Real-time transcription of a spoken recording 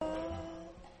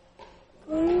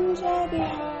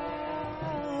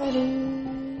Bihari.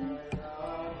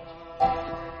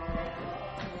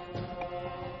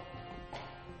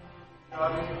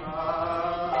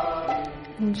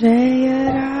 Jaya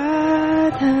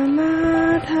Radha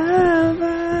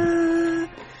Madhava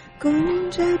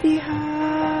Kunja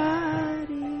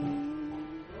Bihari.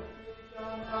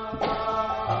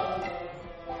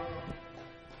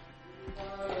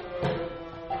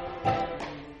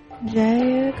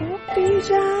 Jaya Gopi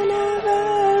Jana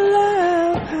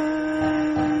Vallabha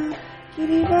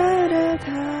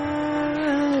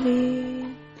Girivaradhari.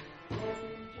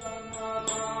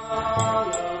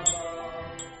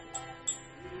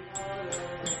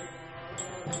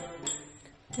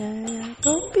 Jaya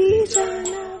Gopi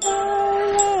Jana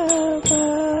Vallabha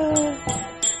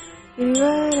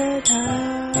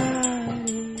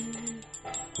Girivaradhari.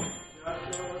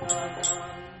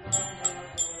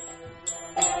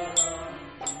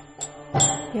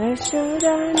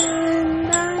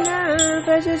 Yashodanandana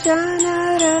Vrajajana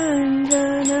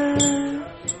Ranjana.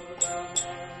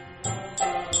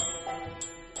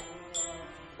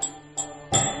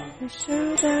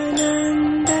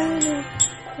 Yashodanandana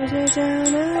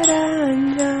Vrajajana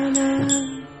Ranjana.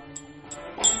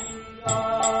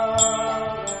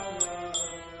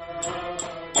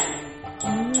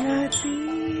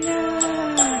 Munatira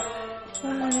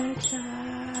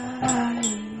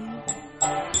Vanachari.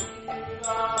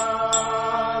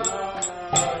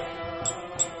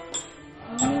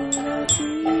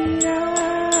 Munatira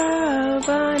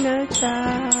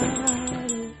Vanachari.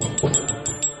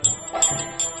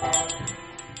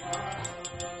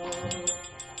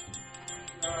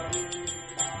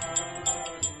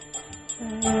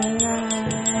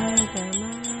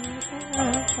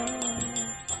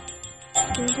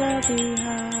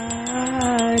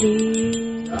 Bihari.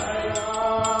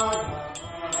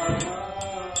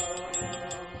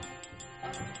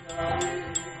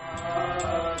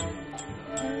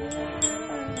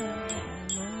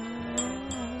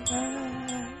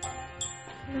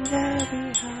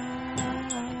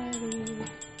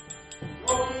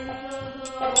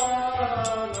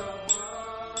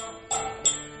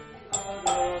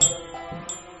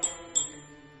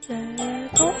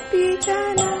 Gopi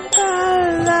Jana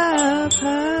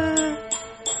Vallabha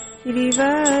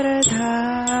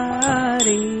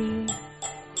Girivaradhari.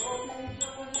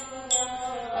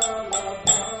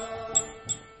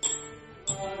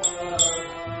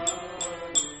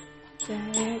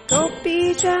 Jaya Gopi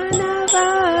Jana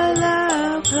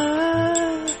Vallabha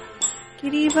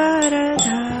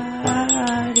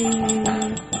Girivaradhari.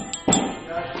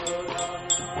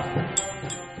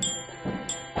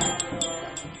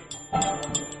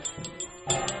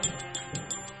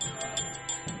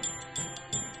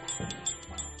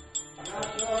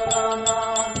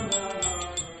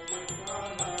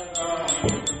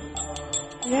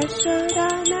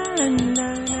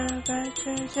 Yashodanandana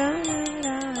Vrajajana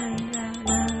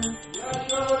Ranjana.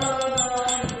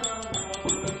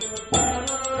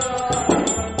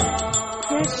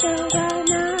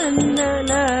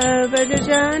 Yashodanandana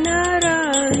Vrajajana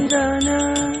Ranjana.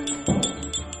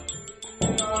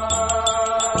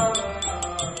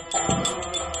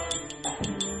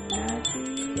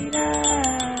 Natira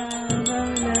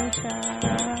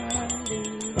Vanachari.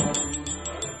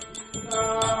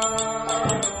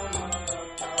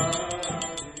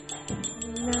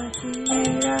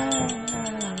 Natira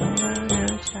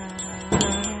Vanachari.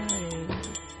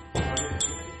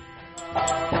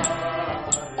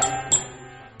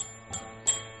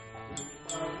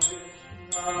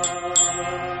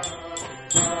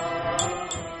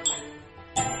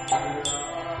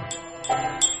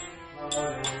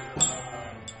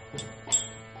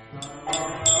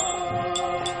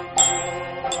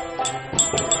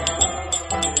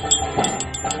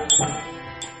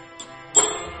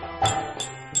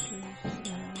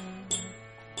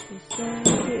 Krishna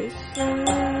Krishna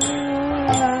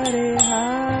Hare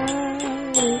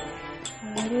Hare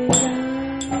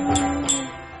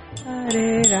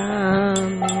Hare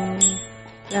Rama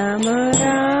Rama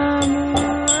Rama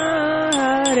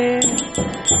Hare.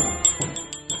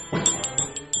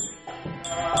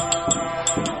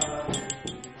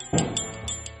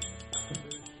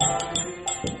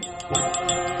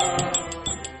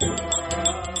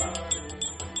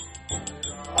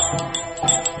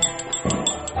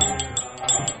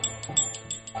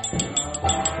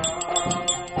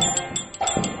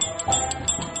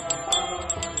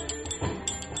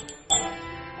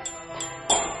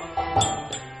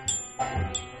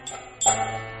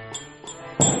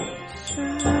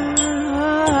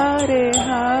 Hare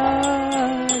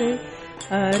Hare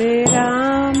Hare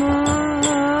Rama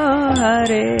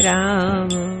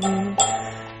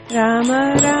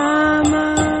Rama Rama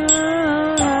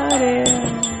Hare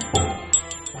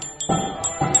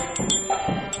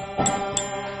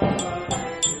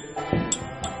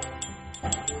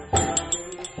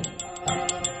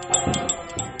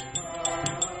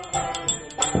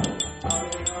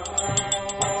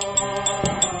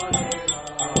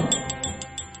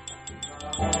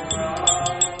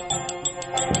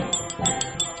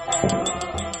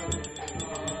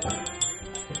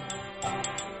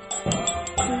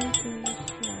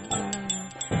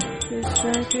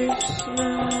Krishna Krishna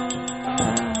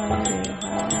Hare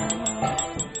Hare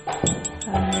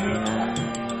Hare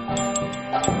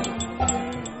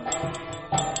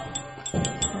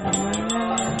Rama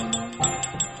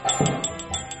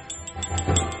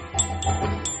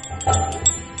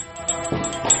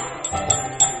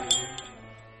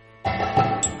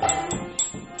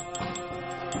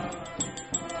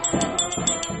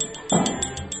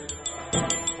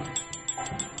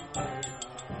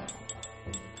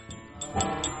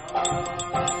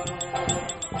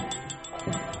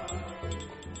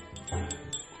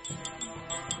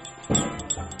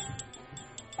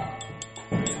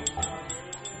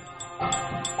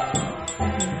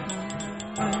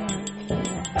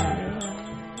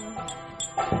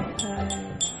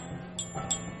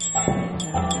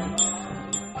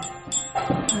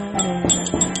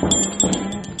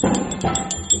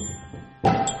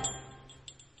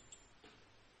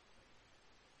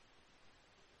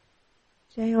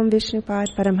Jai Om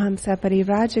Vishnupad Paramhamsa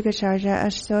Parivrajagacharya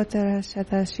Ashtotara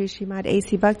Shata Shri Srimad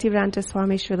A.C. Bhaktivedanta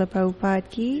Swami Srila Prabhupada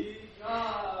Ki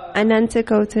Ananta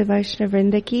Kota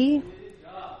Vaishnavrinda Ki.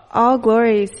 All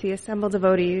glories to the assembled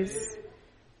devotees.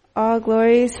 All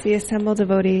glories to the assembled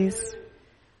devotees.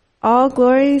 All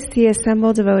glories to the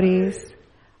assembled devotees.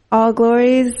 All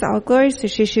glories to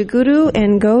Shri Shri Guru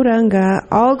and Gauranga.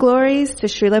 All glories to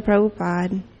Srila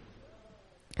Prabhupada.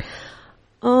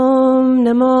 Om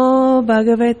Namo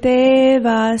Bhagavate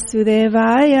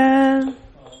Vasudevaya.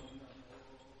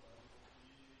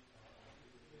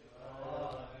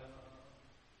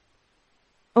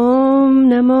 Om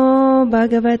Namo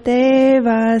Bhagavate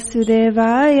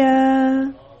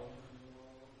Vasudevaya.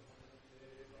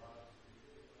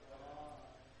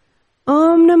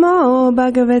 Om Namo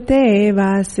Bhagavate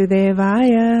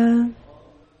Vasudevaya.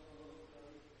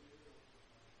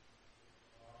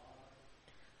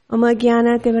 Om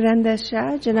Jnana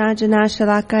Timirandasya Jana Jana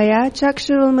Shalakaya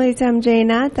Chakshurulmalitam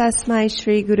Jaina Tasmai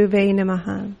Shri Guruve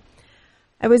Namaha.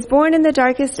 I was born in the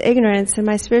darkest ignorance, and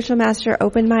my spiritual master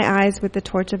opened my eyes with the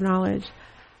torch of knowledge.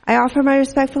 I offer my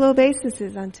respectful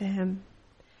obeisances unto him.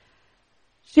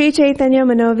 Shri Chaitanya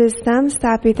Manovistam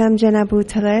Stapitam Jena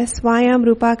Bhutale Swayam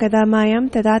Rupa Kadamayam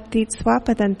Tadatit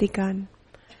Swapadantikan.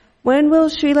 When will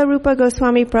Srila Rupa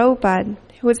Goswami Prabhupada,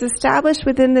 who was established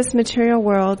within this material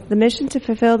world, the mission to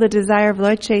fulfill the desire of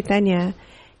Lord Chaitanya,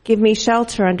 give me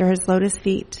shelter under his lotus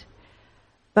feet?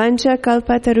 Vancha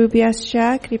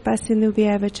kalpatarubhyascha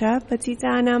kripasinubhyavacha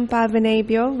patitanam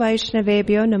pavanebhyo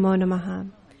vaishnavebhyo namo namaha.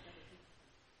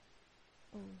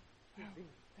 Oh, wow,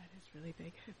 that is really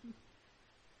big.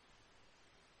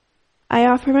 I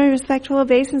offer my respectful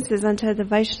obeisances unto the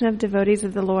Vaishnav devotees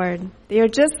of the Lord. They are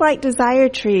just like desire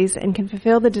trees and can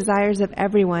fulfill the desires of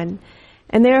everyone,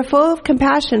 and they are full of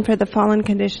compassion for the fallen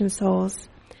conditioned souls.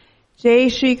 Jai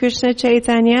Shri Krishna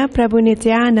Chaitanya Prabhu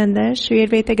Nityananda Shri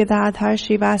Advaita Gadadhar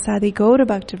Srivasadi Gaura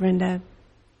Bhaktivinoda.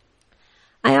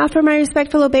 I offer my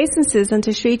respectful obeisances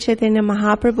unto Shri Chaitanya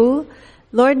Mahaprabhu,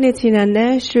 Lord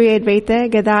Nityananda, Shri Advaita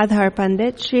Gadadhar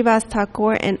Pandit, Srivas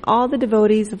Thakur, and all the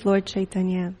devotees of Lord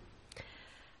Chaitanya.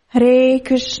 Hare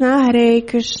Krishna,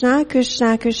 Krishna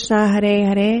Krishna, Hare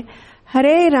Hare,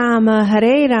 Hare Rama,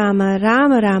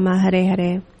 Rama Rama, Hare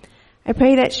Hare. I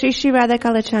pray that Shri Shri Radha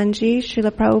Kalachandji,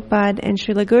 Srila Prabhupada, and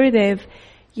Srila Gurudev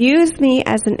use me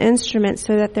as an instrument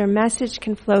so that their message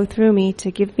can flow through me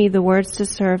to give me the words to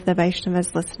serve the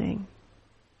Vaishnavas listening.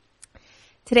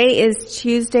 Today is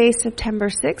Tuesday, September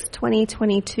 6,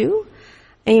 2022.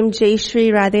 I am Jai Shri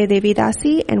Radhe Devi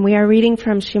Dasi, and we are reading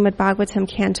from Srimad Bhagavatam,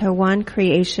 Canto 1,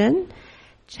 Creation,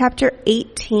 Chapter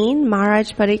 18,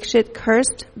 Maharaj Parikshit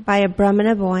cursed by a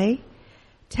Brahmana boy.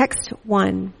 Text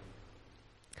 1.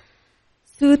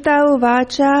 Suta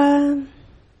uvacha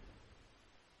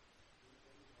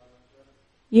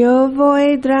yo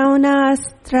voi drauna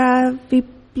astra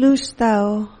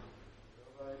viplustao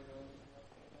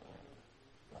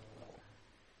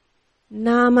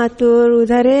namatur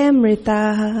udhare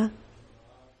mritaha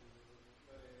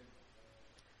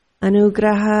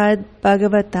anugrahad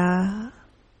bhagavata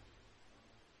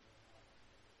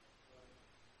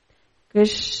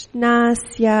Krishna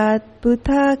syat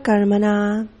bhuta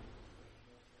karmana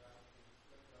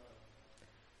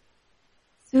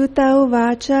Sutta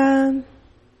uvacha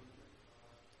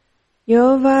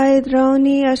Yo vai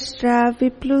droni ashtra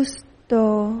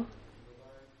viplusto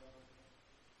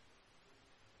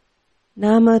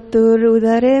Namatur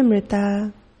udare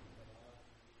mrita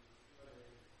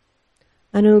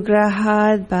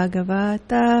Anugrahad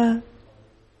bhagavata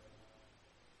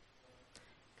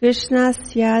Krishna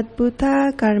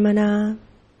syadbhuta karmana.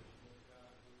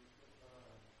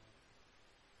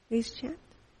 Please chant.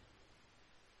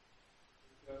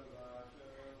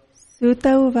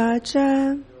 Sutta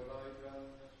uvacha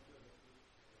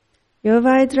Yo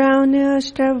vaidraunya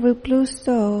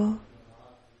ashtraviplusto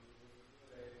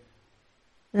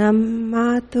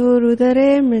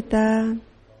Namaturudare mrita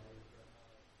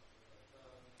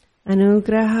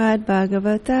Anugrahad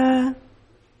bhagavata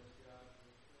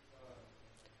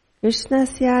Krishna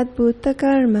syadbhuta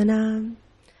karmana.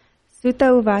 Sutta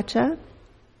uvacha.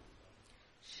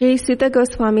 Sri Sutta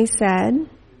Goswami said,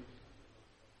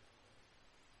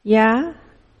 "Yeah,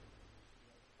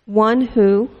 one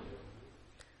who,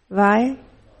 vai,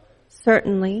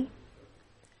 certainly,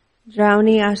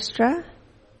 Drauni Astra,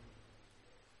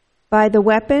 by the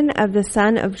weapon of the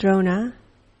son of Drona,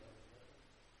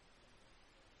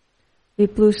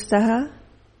 Viplustaha,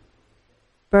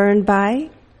 burned by,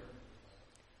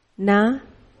 na,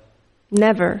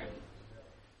 never,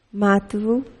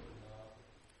 matu,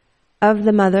 of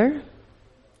the mother,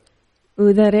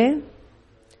 udare,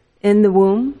 in the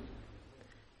womb,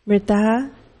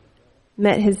 mritaha,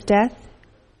 met his death,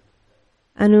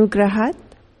 anugrahat,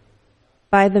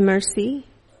 by the mercy,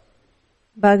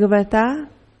 bhagavata,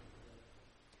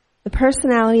 the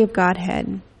personality of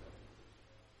Godhead,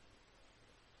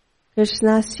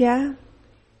 krishnasya,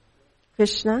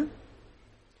 Krishna,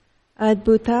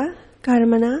 adbhuta,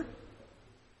 karmana,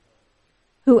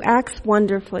 who acts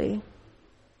wonderfully."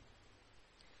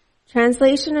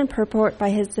 Translation and purport by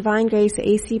His Divine Grace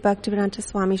A.C. Bhaktivedanta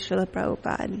Swami Srila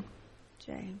Prabhupada.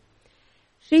 J.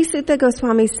 Sri Sutta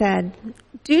Goswami said,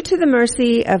 "Due to the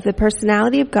mercy of the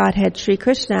personality of Godhead, Sri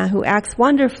Krishna, who acts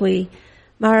wonderfully,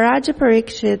 Maharaja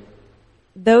Parikshit,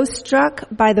 though struck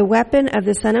by the weapon of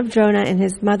the son of Drona in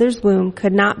his mother's womb,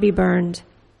 could not be burned."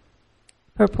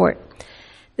 Purport.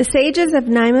 The sages of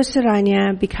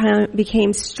Naimisharanya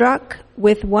became struck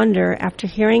with wonder after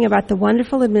hearing about the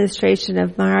wonderful administration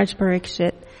of Maharaj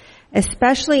Parikshit,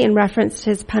 especially in reference to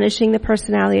his punishing the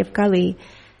personality of Kali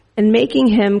and making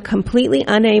him completely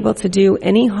unable to do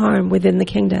any harm within the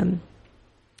kingdom.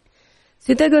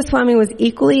 Sutta Goswami was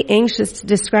equally anxious to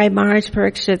describe Maharaj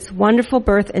Parikshit's wonderful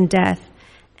birth and death,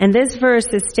 and this verse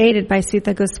is stated by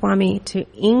Sutta Goswami to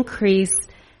increase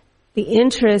the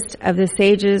interest of the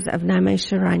sages of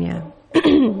Naimisharanya.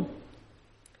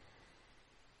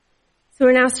 So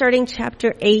we're now starting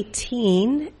chapter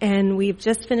 18, and we've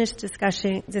just finished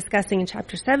discussing in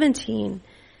chapter 17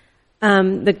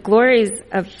 the glories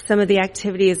of some of the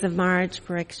activities of Maharaj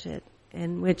Parikshit,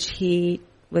 in which he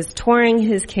was touring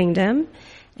his kingdom,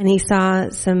 and he saw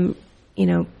some,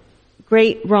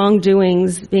 great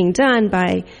wrongdoings being done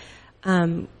by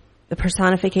the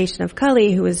personification of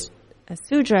Kali, who was a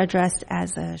Sudra dressed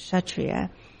as a Kshatriya.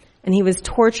 And he was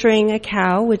torturing a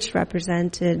cow, which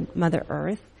represented Mother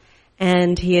Earth.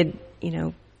 And he had,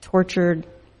 tortured,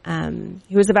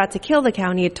 he was about to kill the cow,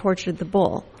 and he had tortured the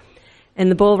bull.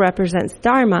 And the bull represents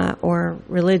Dharma, or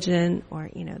religion, or,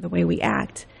 the way we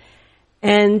act.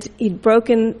 And he'd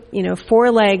broken,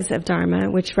 4 legs of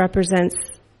Dharma, which represents,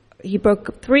 he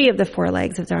broke 3 of the 4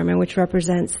 legs of Dharma, which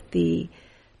represents the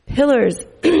pillars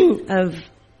of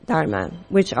Dharma,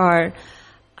 which are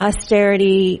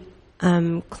austerity,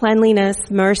 cleanliness,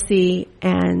 mercy,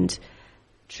 and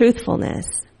truthfulness.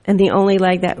 And the only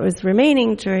leg that was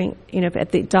remaining during,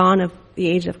 at the dawn of the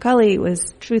age of Kali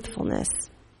was truthfulness.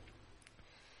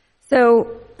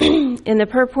 So, in the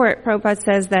purport, Prabhupada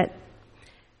says that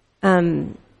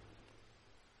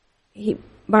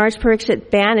Maharaj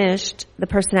Parikshit banished the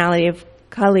personality of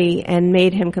Kali and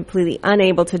made him completely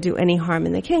unable to do any harm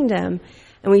in the kingdom.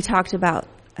 And we talked about,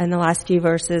 in the last few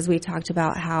verses, we talked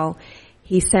about how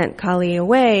he sent Kali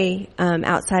away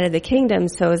outside of the kingdom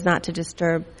so as not to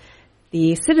disturb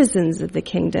the citizens of the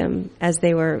kingdom as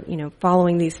they were,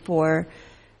 following these 4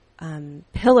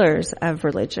 pillars of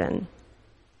religion.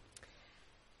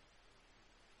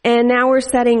 And now we're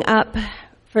setting up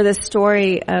for the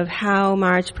story of how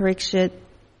Maharaj Parikshit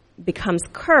becomes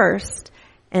cursed,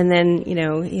 and then,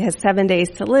 he has 7 days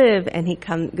to live, and he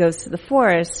goes to the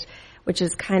forest, which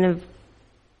is kind of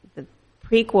the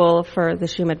prequel for the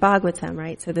Srimad Bhagavatam,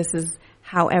 right? So this is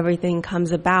how everything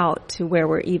comes about to where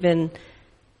we're even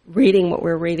reading what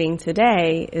we're reading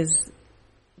today. Is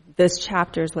what this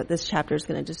chapter is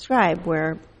going to describe,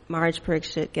 where Maharaj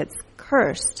Parikshit gets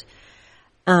cursed.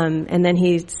 And then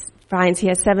he finds he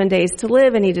has 7 days to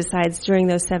live, and he decides during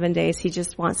those 7 days he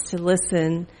just wants to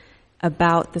listen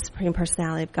about the Supreme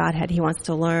Personality of Godhead. He wants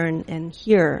to learn and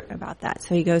hear about that.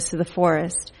 So he goes to the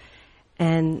forest,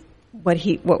 and what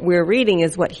we're reading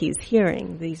is what he's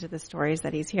hearing. These are the stories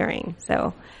that he's hearing.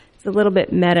 So it's a little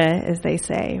bit meta, as they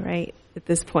say, right, at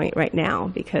this point right now,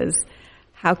 because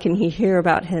how can he hear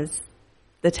about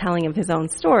the telling of his own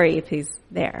story if he's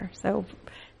there? So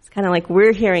it's kind of like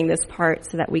we're hearing this part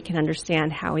so that we can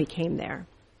understand how he came there.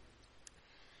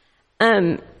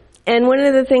 And one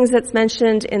of the things that's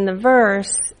mentioned in the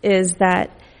verse is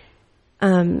that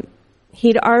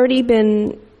he'd already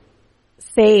been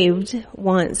saved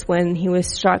once when he was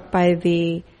struck by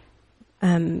the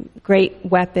great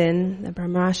weapon, the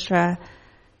Brahmastra,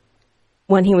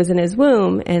 when he was in his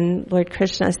womb, and Lord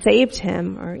Krishna saved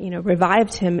him, or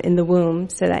revived him in the womb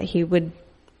so that he would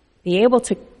be able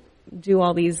to do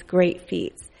all these great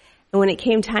feats. And when it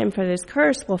came time for this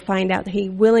curse, we'll find out that he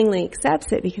willingly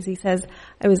accepts it because he says,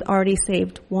 I was already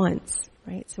saved once,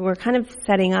 right? So we're kind of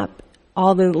setting up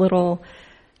all the little,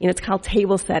 it's called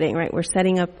table setting, right? We're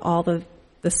setting up all the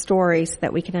stories so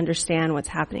that we can understand what's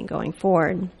happening going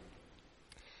forward.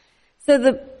 So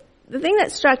the thing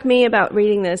that struck me about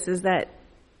reading this is that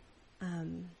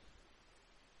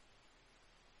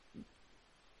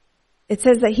it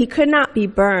says that he could not be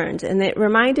burned, and it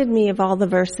reminded me of all the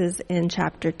verses in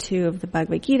chapter 2 of the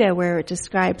Bhagavad Gita where it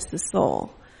describes the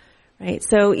soul, right?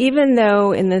 So even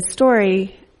though in this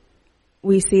story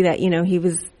we see that, he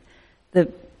was,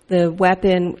 the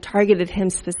weapon targeted him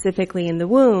specifically in the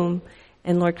womb,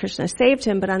 and Lord Krishna saved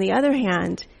him, but on the other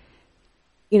hand,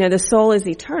 the soul is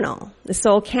eternal. The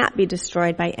soul can't be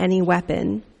destroyed by any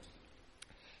weapon.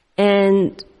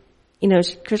 And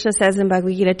Krishna says in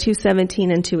Bhagavad Gita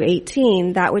 2:17 and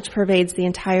 2:18, that which pervades the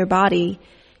entire body,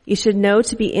 you should know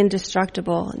to be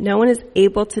indestructible. No one is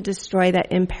able to destroy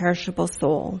that imperishable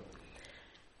soul.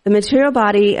 The material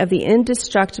body of the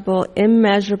indestructible,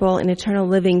 immeasurable, and eternal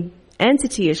living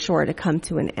entity is sure to come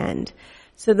to an end.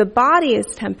 So the body is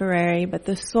temporary, but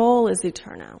the soul is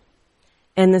eternal.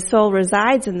 And the soul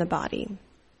resides in the body.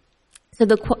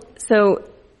 So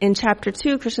in chapter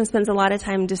 2, Krishna spends a lot of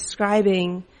time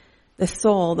describing the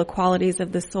soul, the qualities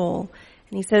of the soul.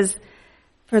 And he says,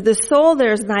 for the soul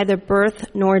there is neither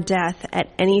birth nor death at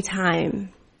any time.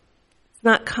 It's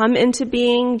not come into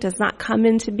being, does not come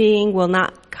into being, will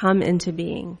not come into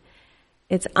being.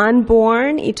 It's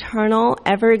unborn, eternal,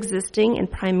 ever existing,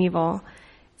 and primeval.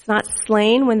 It's not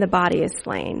slain when the body is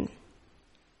slain.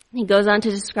 He goes on to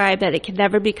describe that it can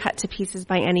never be cut to pieces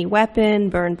by any weapon,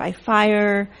 burned by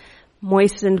fire,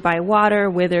 moistened by water,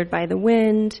 withered by the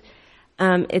wind.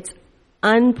 It's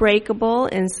unbreakable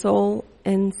and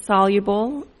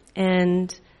insoluble,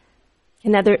 and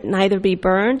can neither be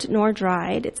burned nor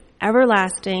dried. It's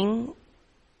everlasting,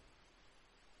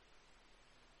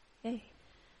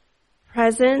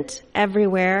 present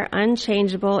everywhere,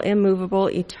 unchangeable, immovable,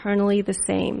 eternally the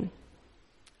same.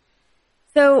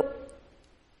 So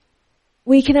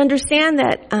we can understand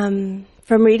that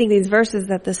from reading these verses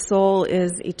that the soul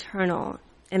is eternal,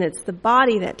 and it's the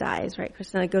body that dies, right?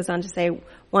 Krishna goes on to say,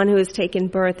 one who has taken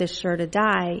birth is sure to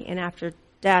die, and after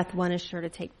death, one is sure to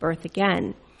take birth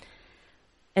again.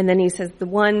 And then he says, the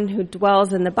one who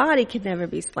dwells in the body can never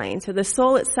be slain. So the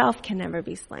soul itself can never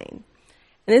be slain.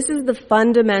 And this is the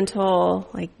fundamental,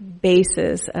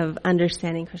 basis of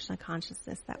understanding Krishna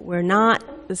consciousness, that we're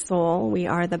not the soul, we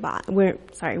are the body. We're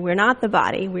not the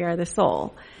body, we are the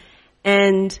soul.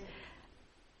 And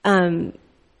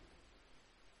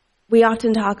we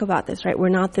often talk about this, right? We're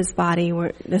not this body.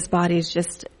 This body is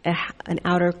just an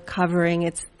outer covering.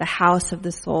 It's the house of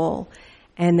the soul.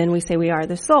 And then we say we are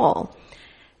the soul.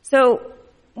 So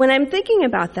when I'm thinking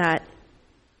about that,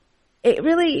 it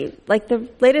really, the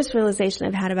latest realization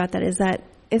I've had about that is that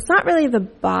it's not really the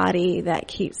body that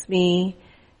keeps me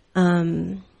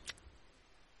in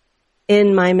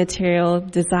my material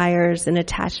desires and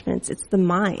attachments. It's the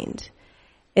mind.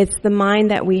 It's the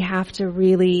mind that we have to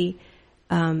really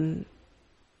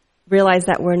realize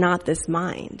that we're not this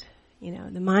mind.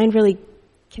 The mind really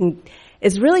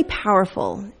is really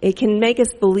powerful. It can make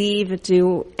us believe,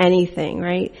 do anything,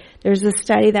 right? There's a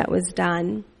study that was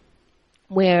done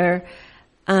where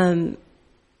I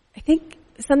think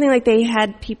something like they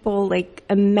had people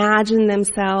imagine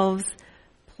themselves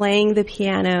playing the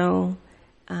piano,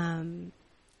 and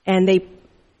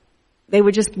they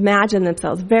would just imagine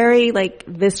themselves very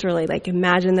viscerally,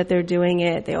 imagine that they're doing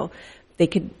it. They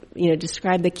could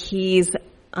describe the keys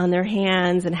on their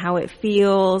hands and how it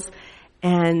feels,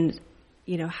 and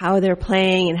how they're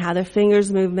playing and how their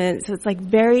fingers movement. So it's like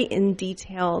very in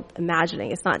detailed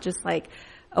imagining. It's not just like,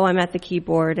 oh, I'm at the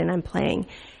keyboard and I'm playing.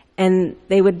 And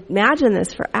they would imagine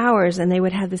this for hours, and they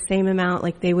would have the same amount,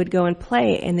 like they would go and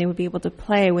play, and they would be able to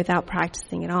play without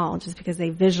practicing at all, just because they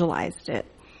visualized it.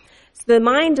 So the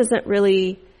mind doesn't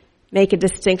really make a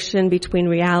distinction between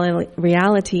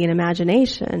reality and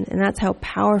imagination, and that's how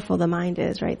powerful the mind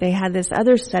is, right? They had this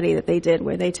other study that they did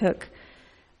where they took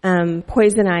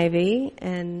poison ivy,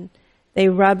 and they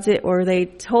rubbed it, or they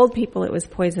told people it was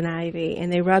poison ivy,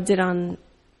 and they rubbed it on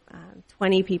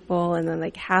 20 people, and then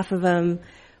like half of them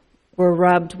were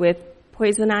rubbed with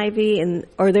poison ivy,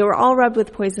 or they were all rubbed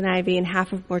with poison ivy, and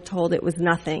half of them were told it was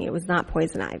nothing, it was not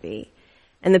poison ivy.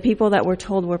 And the people that were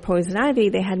told were poison ivy,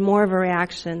 they had more of a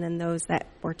reaction than those that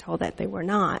were told that they were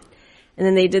not. And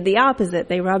then they did the opposite.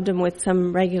 They rubbed them with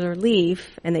some regular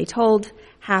leaf, and they told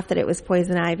half that it was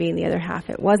poison ivy, and the other half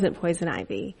it wasn't poison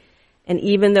ivy. And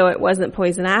even though it wasn't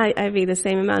poison ivy, the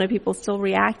same amount of people still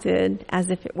reacted as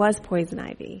if it was poison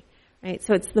ivy. Right?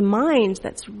 So it's the mind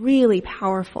that's really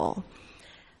powerful.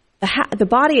 The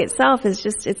body itself is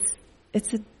just,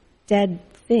 it's a dead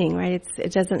thing, right?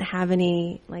 It doesn't have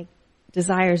any, like,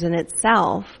 desires in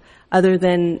itself other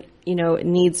than, it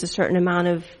needs a certain amount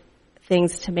of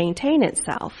things to maintain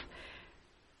itself.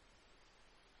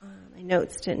 My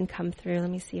notes didn't come through.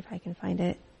 Let me see if I can find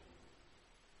it.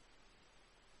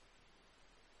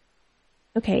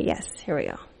 Okay, yes, here we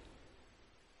go.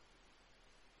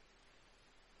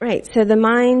 Right, so the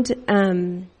mind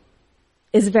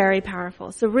is very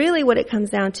powerful. So really what it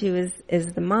comes down to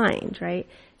is the mind, right?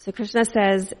 So Krishna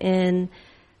says in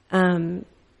Bhagavad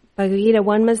Gita,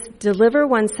 one must deliver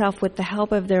oneself with the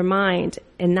help of their mind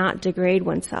and not degrade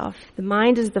oneself. The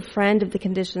mind is the friend of the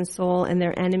conditioned soul and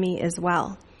their enemy as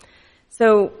well.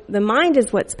 So the mind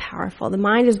is what's powerful. The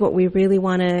mind is what we really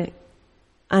want to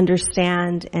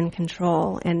understand and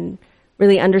control, and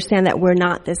really understand that we're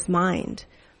not this mind.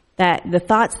 That the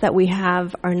thoughts that we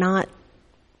have are not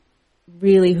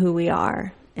really who we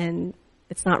are, and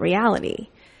it's not reality.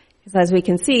 Because as we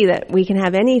can see, that we can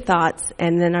have any thoughts,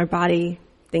 and then our body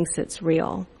thinks it's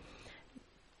real.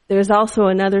 There's also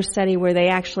another study where they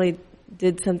actually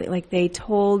did something, like they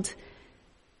told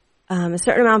a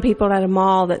certain amount of people at a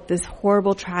mall that this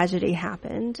horrible tragedy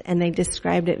happened, and they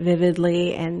described it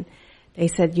vividly, and they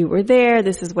said, you were there,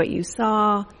 this is what you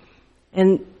saw,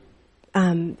 and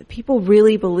people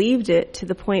really believed it to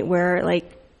the point where,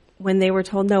 like, when they were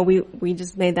told, no, we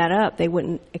just made that up, they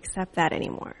wouldn't accept that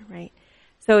anymore, right?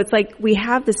 So it's like we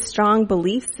have this strong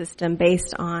belief system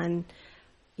based on,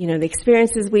 the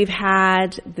experiences we've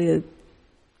had,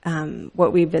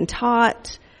 what we've been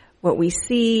taught, what we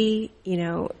see,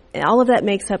 and all of that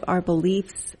makes up our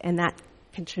beliefs, and that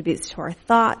contributes to our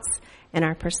thoughts and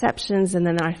our perceptions, and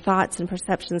then our thoughts and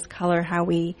perceptions color how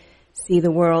we see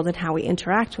the world and how we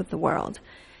interact with the world.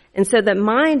 And so the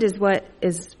mind is what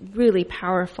is really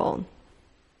powerful.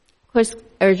 Of course,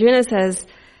 Arjuna says,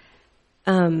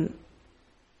 the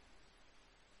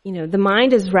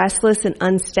mind is restless and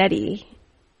unsteady.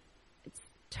 It's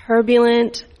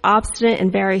turbulent, obstinate,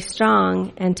 and very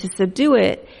strong, and to subdue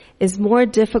it is more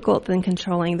difficult than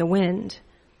controlling the wind.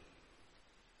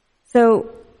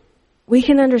 So we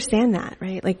can understand that,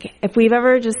 right? Like, if we've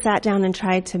ever just sat down and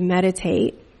tried to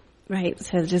meditate, right,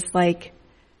 so just like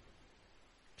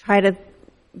try to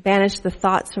banish the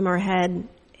thoughts from our head,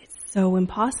 it's so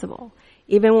impossible.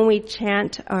 Even when we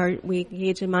chant we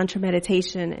engage in mantra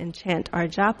meditation and chant our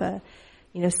japa,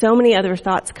 so many other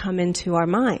thoughts come into our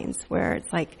minds where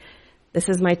it's like, this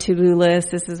is my to-do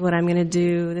list, this is what I'm going to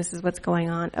do, this is what's going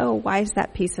on. Oh, why is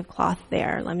that piece of cloth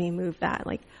there? Let me move that.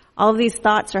 Like, all of these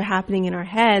thoughts are happening in our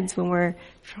heads when we're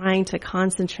trying to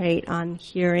concentrate on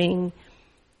hearing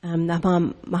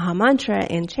the Mahamantra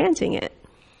and chanting it.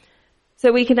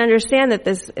 So we can understand that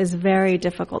this is very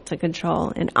difficult to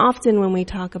control. And often when we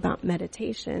talk about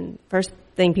meditation, first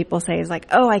thing people say is like,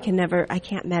 oh, I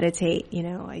can't meditate.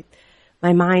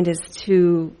 My mind is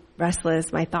too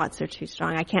restless. My thoughts are too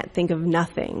strong. I can't think of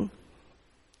nothing.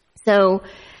 So,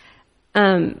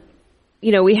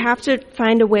 we have to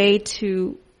find a way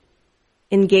to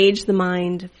engage the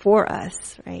mind for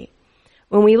us, right?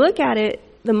 When we look at it,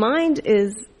 the mind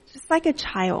is just like a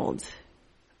child,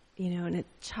 and a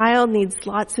child needs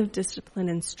lots of discipline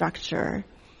and structure.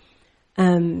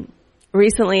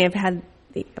 Recently I've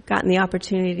gotten the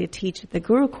opportunity to teach at the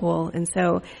Gurukul, and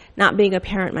so not being a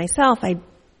parent myself, I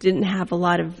didn't have a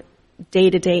lot of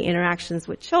day-to-day interactions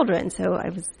with children. So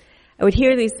I would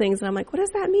hear these things and I'm like, what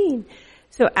does that mean?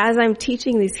 So as I'm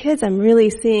teaching these kids, I'm really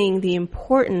seeing the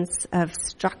importance of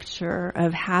structure,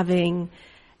 of having,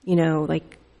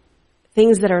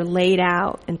 things that are laid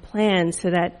out and planned so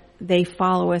that they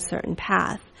follow a certain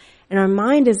path. And our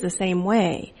mind is the same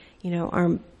way.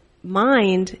 Our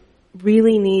mind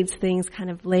really needs things kind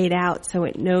of laid out so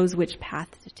it knows which path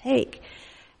to take.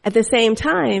 At the same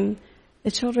time,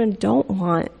 the children don't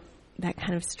want that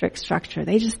kind of strict structure.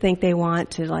 They just think they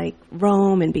want to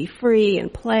roam and be free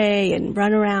and play and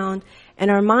run around.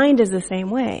 And our mind is the same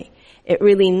way. It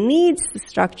really needs the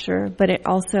structure, but it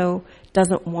also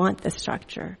doesn't want the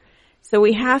structure. So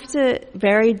we have to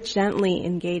very gently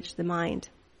engage the mind.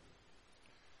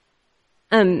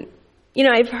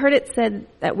 I've heard it said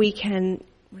that we can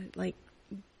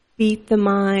beat the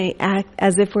mind, act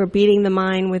as if we're beating the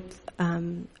mind with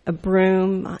a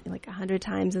broom 100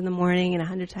 times in the morning and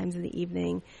 100 times in the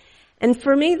evening. And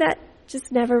for me, that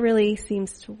just never really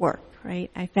seems to work,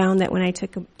 right? I found that when I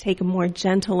take a more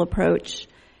gentle approach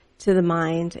to the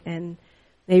mind and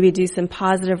maybe do some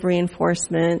positive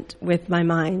reinforcement with my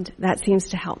mind, that seems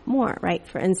to help more, right?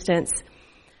 For instance,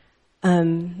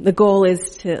 the goal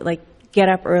is to get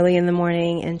up early in the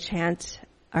morning and chant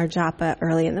our japa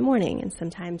early in the morning. And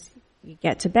sometimes you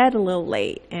get to bed a little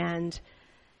late and,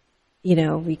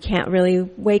 we can't really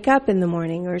wake up in the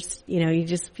morning or, you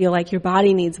just feel like your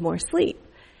body needs more sleep.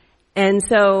 And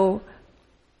so,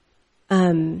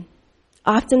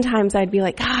 oftentimes I'd be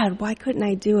like, God, why couldn't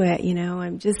I do it?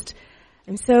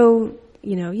 I'm so,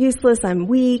 useless. I'm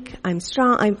weak. I'm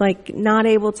strong. I'm not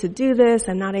able to do this.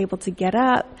 I'm not able to get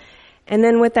up. And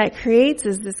then what that creates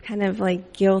is this kind of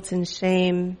guilt and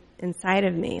shame inside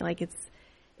of me.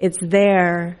 It's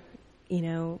there,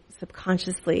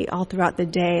 subconsciously all throughout the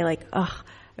day. I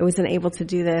wasn't able to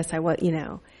do this.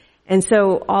 And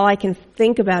so all I can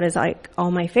think about is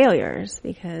all my failures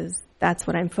because that's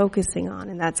what I'm focusing on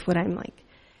and that's what I'm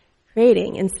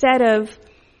creating. Instead of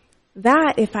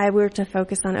that, if I were to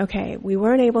focus on, okay, we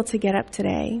weren't able to get up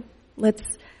today. Let's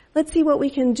see what we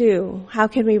can do. How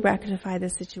can we rectify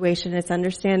this situation? It's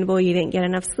understandable you didn't get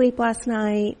enough sleep last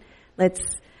night. Let's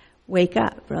wake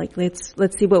up. Let's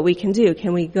see what we can do.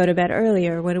 Can we go to bed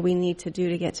earlier? What do we need to do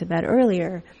to get to bed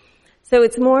earlier? So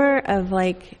it's more of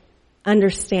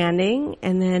understanding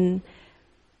and then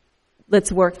let's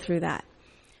work through that.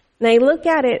 And I look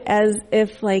at it as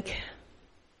if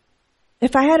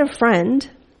I had a friend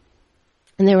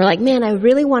and they were like, man, I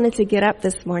really wanted to get up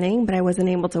this morning, but I wasn't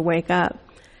able to wake up.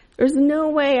 There's no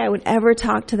way I would ever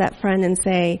talk to that friend and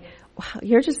say, wow,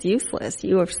 you're just useless.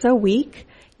 You are so weak.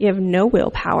 You have no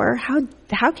willpower.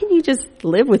 How can you just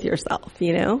live with yourself,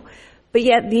 But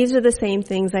yet these are the same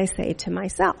things I say to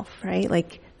myself, right?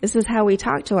 This is how we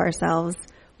talk to ourselves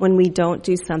when we don't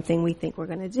do something we think we're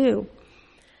going to do.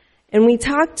 And we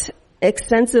talked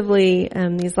extensively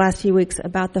these last few weeks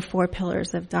about the 4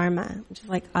 pillars of Dharma, which is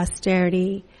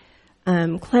austerity,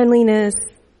 cleanliness,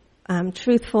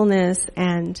 truthfulness,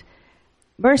 and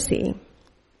mercy.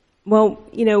 Well,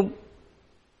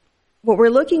 what we're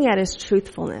looking at is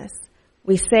truthfulness.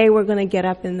 We say we're going to get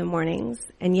up in the mornings,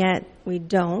 and yet we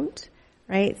don't,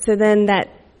 right? So then that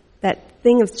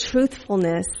thing of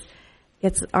truthfulness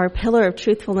our pillar of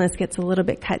truthfulness gets a little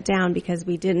bit cut down because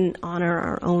we didn't honor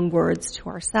our own words to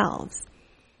ourselves.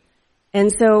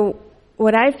 And so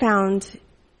what I found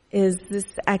is this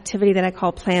activity that I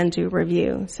call plan, do,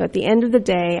 review. So at the end of the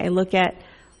day, I look at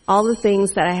all the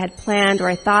things that I had planned or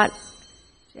I thought,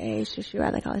 that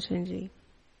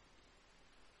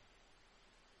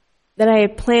I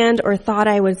had planned or thought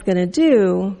I was going to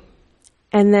do,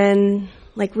 and then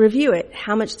review it.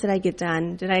 How much did I get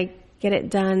done? Did I get it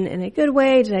done in a good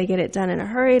way? Did I get it done in a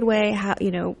hurried way? How,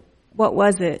 what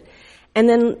was it? And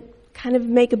then kind of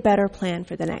make a better plan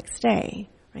for the next day,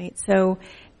 right? So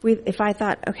if I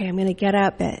thought, okay, I'm going to get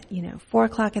up at, 4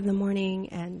 o'clock in the morning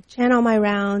and chant all my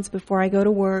rounds before I go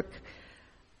to work,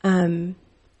 and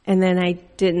then I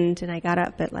didn't, and I got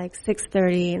up at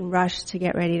 6:30 and rushed to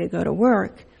get ready to go to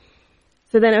work.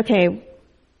 So then, okay,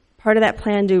 part of that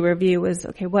plan, do, review was,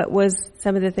 okay, what was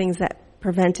some of the things that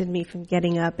prevented me from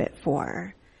getting up at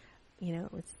 4?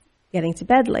 It was getting to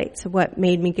bed late. So what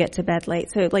made me get to bed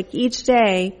late? So each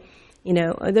day,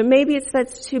 maybe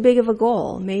that's too big of a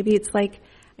goal. Maybe it's I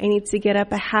need to get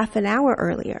up a half an hour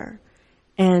earlier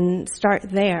and start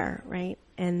there, right?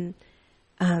 And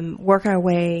work our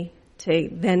way to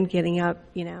then getting up,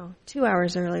 2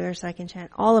 hours earlier so I can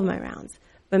chant all of my rounds.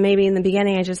 But maybe in the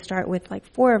beginning I just start with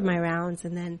 4 of my rounds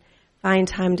and then find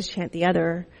time to chant the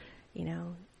other,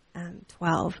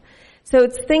 12. So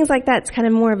it's things like that. It's kind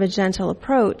of more of a gentle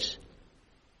approach.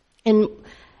 And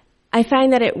I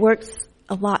find that it works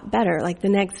a lot better. The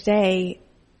next day,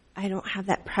 I don't have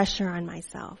that pressure on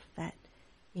myself that,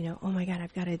 oh my God,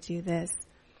 I've got to do this.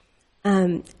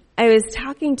 I was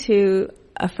talking to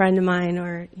a friend of mine,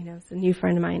 or, it's a new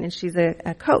friend of mine, and she's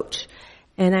a coach.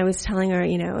 And I was telling her,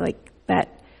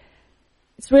 that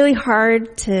it's really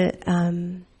hard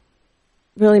to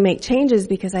really make changes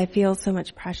because I feel so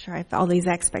much pressure. I have all these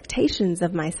expectations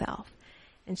of myself.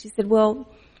 And she said, well,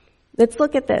 let's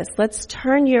look at this. Let's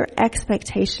turn your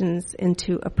expectations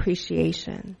into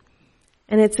appreciation.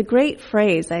 And it's a great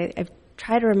phrase. I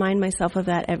try to remind myself of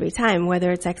that every time,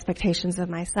 whether it's expectations of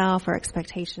myself or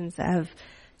expectations of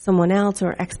someone else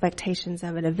or expectations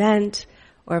of an event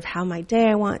or of how my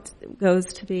day goes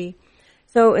to be.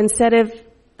 So instead of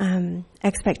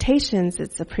expectations,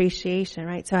 it's appreciation,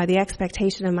 right? So the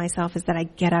expectation of myself is that I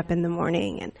get up in the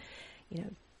morning and,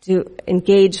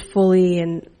 engage fully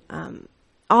in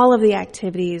all of the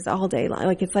activities all day long.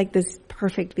 Like, it's like this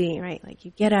perfect being, right? Like,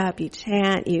 you get up, you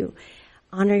chant, you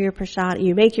honor your prasadam,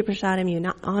 you make your prasadam, you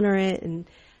not honor it, and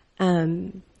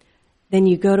then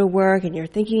you go to work and you're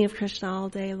thinking of Krishna all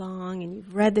day long, and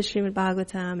you've read the Srimad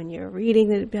Bhagavatam, and you're reading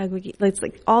the Bhagavad Gita. It's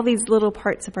like all these little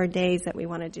parts of our days that we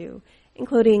want to do,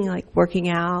 including like working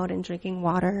out and drinking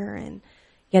water and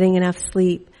getting enough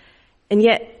sleep. And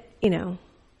yet,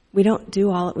 we don't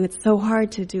do it's so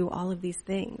hard to do all of these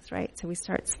things, right? So we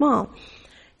start small.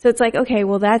 So it's like, okay,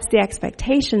 well, that's the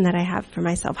expectation that I have for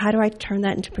myself. How do I turn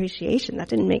that into appreciation? That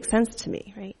didn't make sense to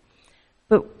me, right?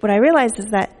 But what I realized is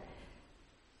that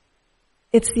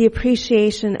it's the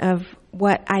appreciation of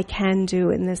what I can do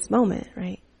in this moment,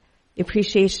 right? The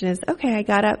appreciation is, okay, I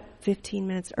got up 15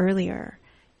 minutes earlier.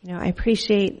 I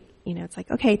appreciate, it's like,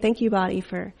 okay, thank you, body,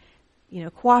 for,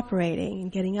 cooperating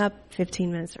and getting up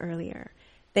 15 minutes earlier.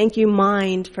 Thank you,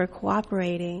 mind, for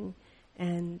cooperating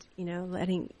and,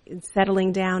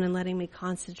 settling down and letting me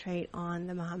concentrate on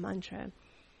the Maha Mantra.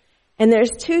 And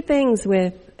there's two things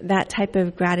with that type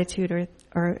of gratitude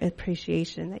or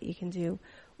appreciation that you can do.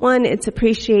 One, it's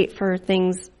appreciate for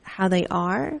things how they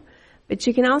are, but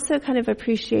you can also kind of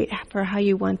appreciate for how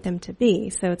you want them to be.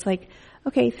 So it's like,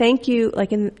 okay, thank you.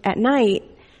 Like at night,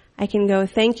 I can go,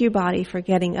 thank you, body, for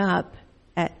getting up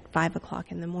at 5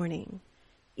 o'clock in the morning.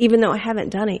 Even though I haven't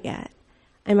done it yet,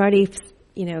 I'm already,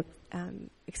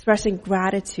 expressing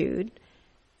gratitude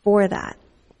for that.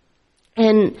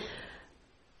 And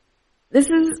this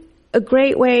is a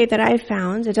great way that I've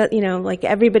found. It does, like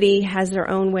everybody has their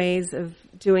own ways of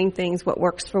doing things. What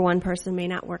works for one person may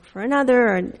not work for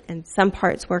another, and some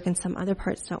parts work and some other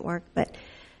parts don't work. But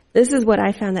this is what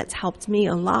I found that's helped me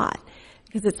a lot.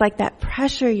 Because it's like that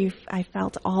pressure I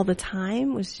felt all the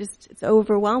time it's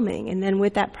overwhelming. And then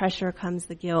with that pressure comes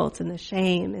the guilt and the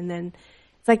shame. And then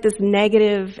it's like this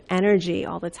negative energy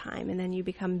all the time. And then you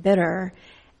become bitter.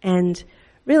 And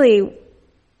really,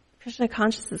 Krishna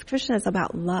consciousness, Krishna is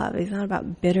about love. He's not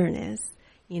about bitterness,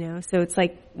 So it's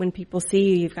like when people see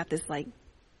you, you've got this like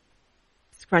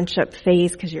scrunch up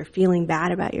face because you're feeling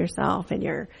bad about yourself and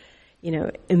you're,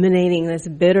 emanating this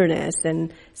bitterness,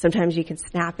 and sometimes you can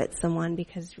snap at someone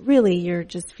because really you're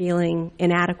just feeling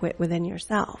inadequate within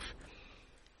yourself.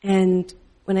 And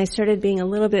when I started being a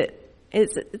little bit,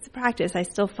 it's a practice. I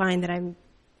still find that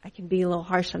I can be a little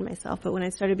harsh on myself, but when I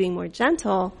started being more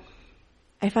gentle,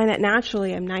 I find that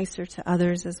naturally I'm nicer to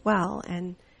others as well.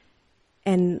 And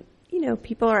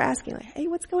people are asking like, hey,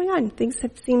 what's going on? Things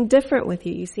have seemed different with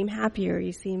you. You seem happier.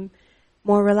 You seem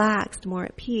more relaxed, more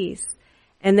at peace.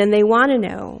 And then they want to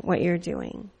know what you're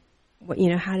doing.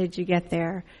 How did you get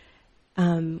there?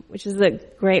 Which is a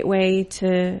great way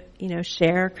to,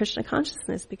 share Krishna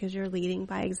consciousness because you're leading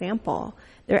by example.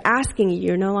 They're asking you.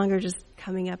 You're no longer just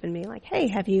coming up and being like, hey,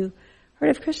 have you heard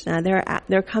of Krishna?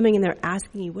 They're coming and they're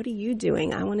asking you, what are you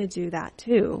doing? I want to do that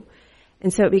too.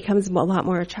 And so it becomes a lot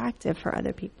more attractive for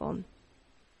other people.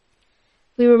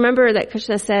 We remember that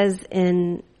Krishna says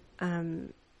in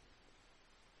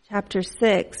chapter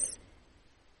 6,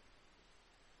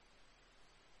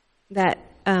 that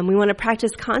we want to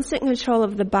practice constant control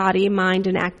of the body, mind,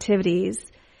 and activities.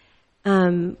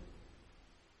 And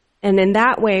in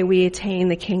that way, we attain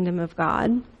the kingdom of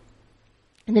God.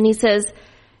 And then he says,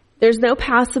 there's no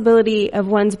possibility of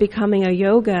one's becoming a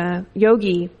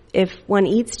yogi if one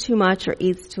eats too much or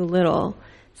eats too little,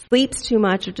 sleeps too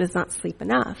much or does not sleep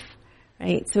enough,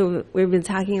 right? So we've been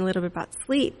talking a little bit about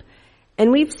sleep.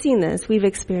 And we've seen this, we've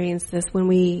experienced this when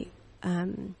we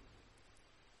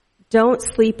don't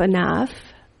sleep enough,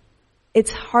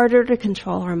 it's harder to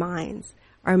control our minds.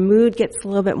 Our mood gets a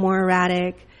little bit more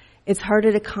erratic. It's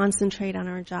harder to concentrate on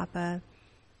our japa.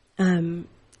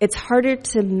 It's harder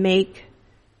to make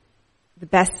the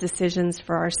best decisions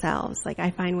for ourselves. Like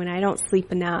I find when I don't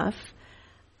sleep enough,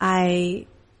 I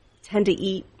tend to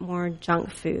eat more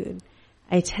junk food.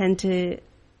 I tend to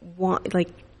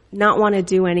not want to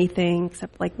do anything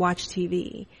except like watch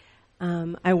TV.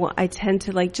 I tend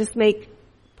to just make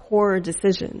poor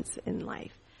decisions in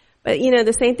life. But,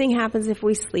 the same thing happens if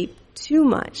we sleep too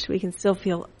much. We can still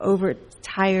feel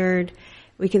overtired.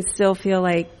 We can still feel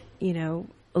a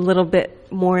little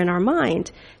bit more in our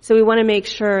mind. So we want to make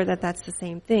sure that that's the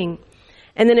same thing.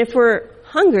 And then if we're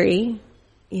hungry,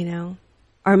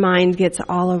 our mind gets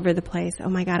all over the place. Oh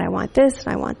my God, I want this and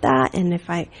I want that. And if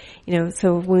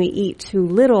so when we eat too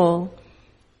little,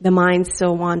 the mind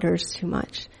still wanders too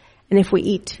much. And if we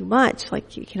eat too much,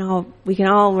 we can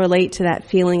all relate to that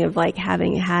feeling of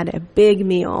having had a big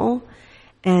meal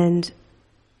and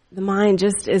the mind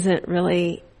just isn't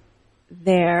really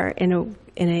there in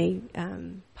a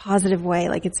positive way.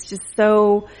 It's just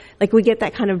so, we get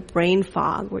that kind of brain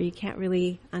fog where you can't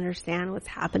really understand what's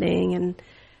happening and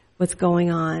what's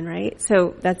going on, right?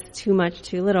 So that's too much,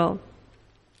 too little.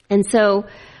 And so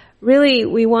really,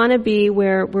 we want to be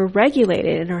where we're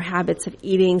regulated in our habits of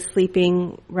eating,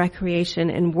 sleeping, recreation,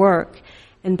 and work.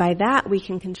 And by that, we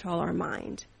can control our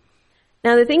mind.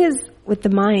 Now, the thing is, with the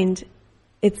mind,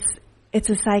 it's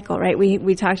a cycle, right?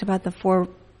 We talked about the 4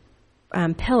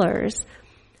 pillars.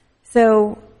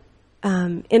 So,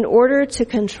 in order to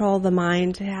control the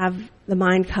mind, to have the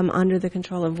mind come under the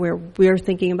control of where we're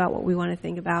thinking about what we want to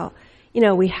think about,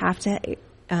 we have to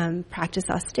practice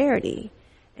austerity.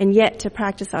 And yet, to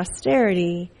practice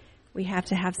austerity, we have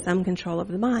to have some control of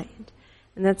the mind.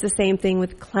 And that's the same thing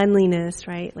with cleanliness,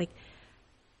 right?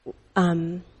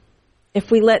 If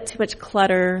we let too much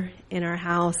clutter in our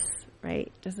house,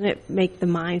 right, doesn't it make the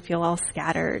mind feel all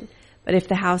scattered? But if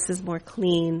the house is more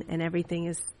clean and everything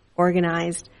is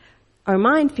organized, our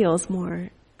mind feels more,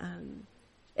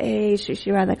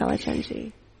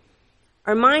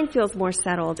 our mind feels more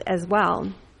settled as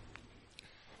well.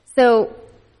 So,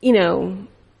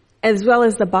 as well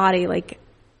as the body, it's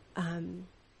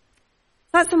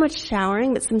not so much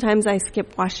showering, but sometimes I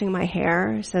skip washing my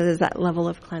hair, so there's that level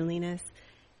of cleanliness.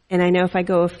 And I know if I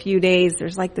go a few days,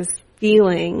 there's this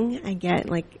feeling I get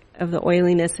of the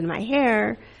oiliness in my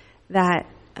hair that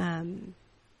kind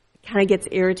of gets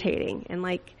irritating. And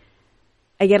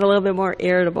I get a little bit more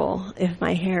irritable if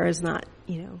my hair is not,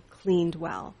 cleaned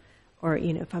well, or,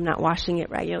 if I'm not washing it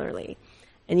regularly.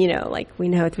 And, we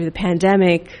know through the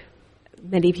pandemic,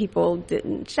 many people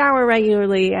didn't shower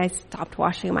regularly. I stopped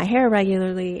washing my hair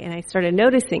regularly, and I started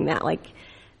noticing that,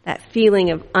 that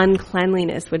feeling of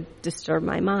uncleanliness would disturb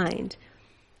my mind.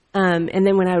 And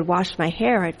then when I would wash my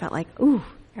hair, I felt ooh,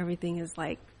 everything is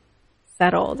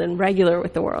settled and regular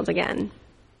with the world again.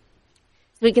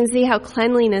 So we can see how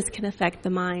cleanliness can affect the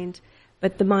mind,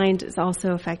 but the mind is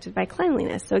also affected by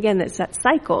cleanliness. So again, that's that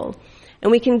cycle.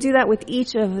 And we can do that with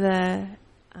each of the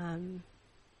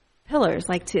pillars.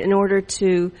 In order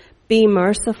to be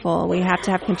merciful, we have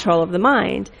to have control of the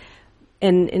mind.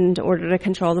 And in order to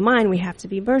control the mind, we have to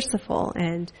be merciful.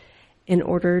 And in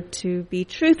order to be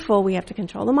truthful, we have to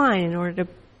control the mind. In order to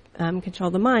control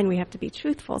the mind, we have to be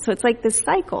truthful. So it's this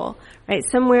cycle, right?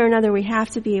 Somewhere or another, we have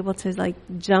to be able to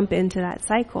jump into that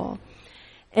cycle.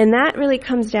 And that really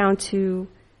comes down to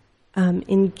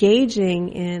engaging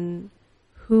in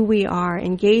who we are,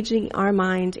 engaging our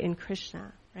mind in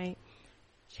Krishna, right?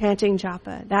 Chanting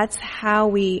japa. That's how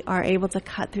we are able to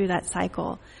cut through that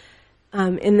cycle.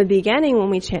 In the beginning, when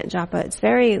we chant japa, it's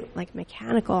very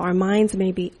mechanical. Our minds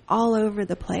may be all over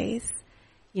the place.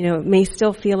 It may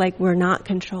still feel like we're not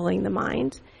controlling the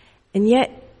mind. And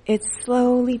yet, it's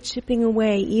slowly chipping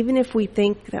away, even if we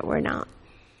think that we're not.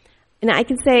 And I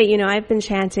can say, I've been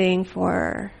chanting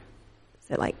for,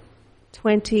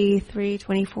 23,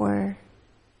 24,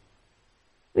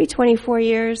 maybe 24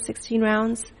 years, 16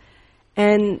 rounds.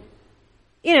 And,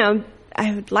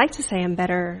 I would like to say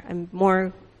I'm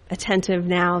more attentive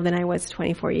now than I was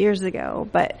 24 years ago.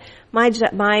 But my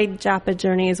japa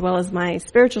journey, as well as my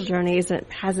spiritual journey,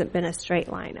 hasn't been a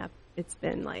straight line up. It's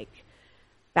been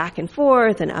back and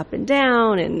forth and up and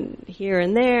down and here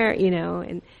and there,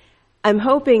 and I'm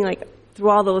hoping through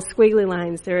all those squiggly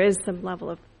lines, there is some level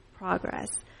of progress.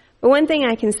 But one thing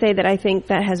I can say that I think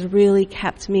that has really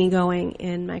kept me going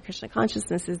in my Krishna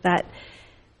consciousness is that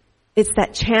it's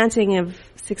that chanting of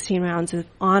 16 rounds, of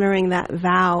honoring that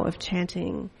vow of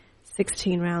chanting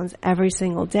 16 rounds every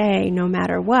single day, no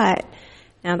matter what.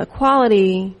 Now the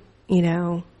quality,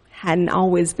 hadn't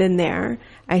always been there.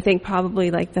 I think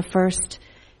probably the first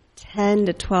 10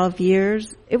 to 12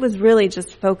 years, it was really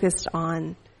just focused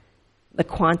on the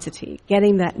quantity,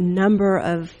 getting that number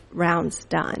of rounds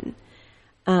done,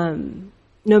 no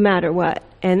matter what.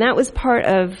 And that was part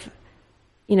of,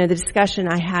 the discussion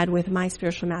I had with my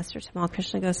spiritual master, Tamal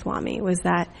Krishna Goswami, was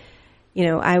that,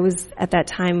 I was at that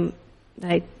time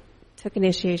that I took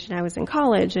initiation, I was in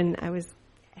college and I was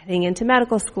heading into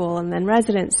medical school and then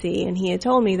residency. And he had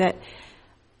told me that,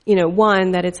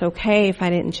 one, that it's okay if I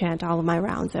didn't chant all of my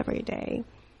rounds every day.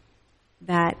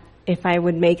 That if I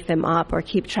would make them up or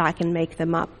keep track and make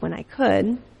them up when I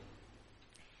could.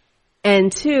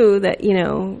 And two, that,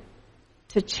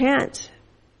 to chant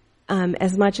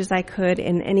as much as I could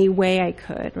in any way I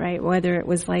could, right? Whether it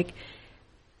was like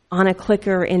on a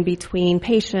clicker in between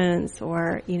patients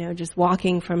or, just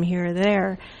walking from here or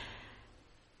there.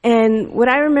 And what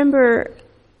I remember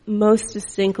most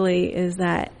distinctly is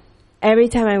that every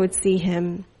time I would see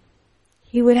him,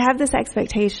 he would have this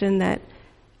expectation that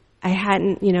I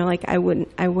hadn't,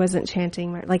 I wasn't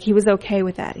chanting. Like, he was okay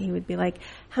with that. He would be like,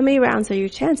 how many rounds are you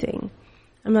chanting?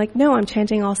 I'm like, no, I'm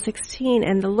chanting all 16.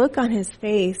 And the look on his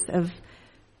face of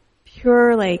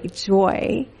pure,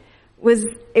 joy was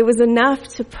enough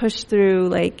to push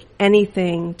through,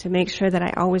 anything to make sure that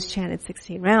I always chanted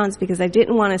 16 rounds, because I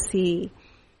didn't want to see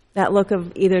that look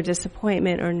of either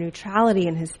disappointment or neutrality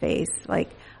in his face. Like,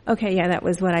 okay, yeah, that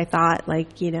was what I thought.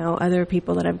 Other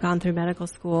people that have gone through medical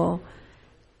school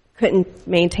couldn't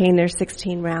maintain their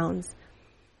 16 rounds.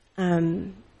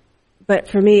 But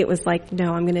for me, it was like,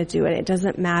 no, I'm going to do it. It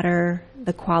doesn't matter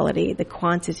the quality, the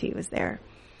quantity was there.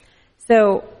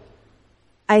 So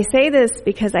I say this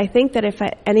because I think that if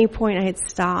at any point I had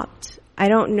stopped, I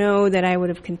don't know that I would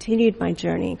have continued my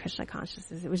journey in Krishna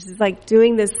consciousness. It was just like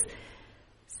doing this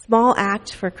small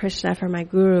act for Krishna, for my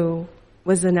guru,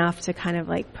 was enough to kind of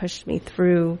push me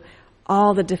through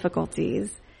all the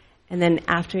difficulties. And then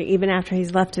even after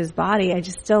he's left his body, I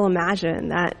just still imagine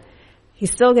that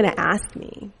he's still going to ask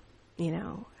me,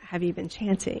 have you been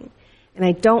chanting? And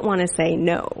I don't want to say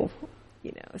no,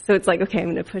 So it's like, okay, I'm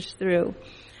going to push through.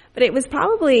 But it was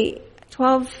probably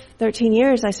 12, 13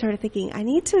 years I started thinking, I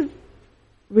need to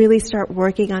really start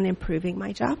working on improving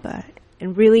my japa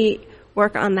and really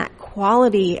work on that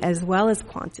quality as well as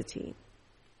quantity.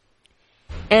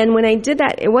 And when I did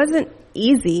that, it wasn't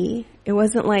easy. It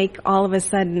wasn't like all of a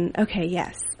sudden, okay,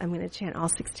 yes, I'm going to chant all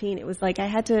 16. It was like I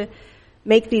had to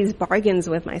make these bargains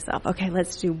with myself. Okay,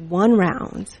 let's do one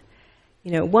round.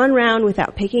 One round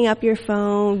without picking up your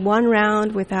phone, one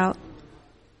round without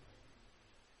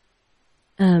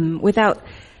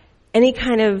any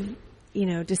kind of,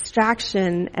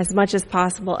 distraction as much as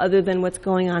possible other than what's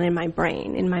going on in my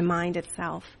brain, in my mind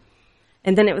itself.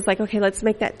 And then it was like, okay, let's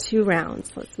make that 2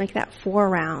 rounds. Let's make that 4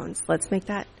 rounds. Let's make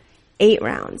that 8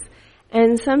 rounds.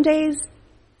 And some days,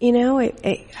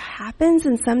 it happens,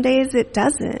 and some days it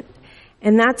doesn't.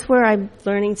 And that's where I'm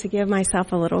learning to give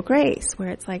myself a little grace, where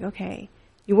it's like, okay,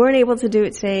 you weren't able to do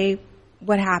it today.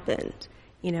 What happened?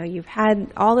 You've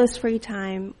had all this free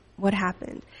time. What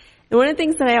happened? And one of the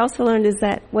things that I also learned is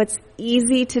that what's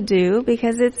easy to do,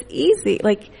 because it's easy,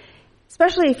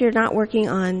 especially if you're not working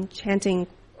on chanting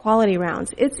quality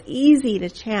rounds, it's easy to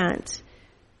chant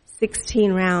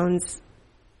 16 rounds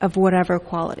of whatever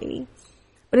quality.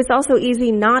 But it's also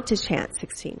easy not to chant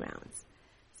 16 rounds.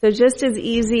 So just as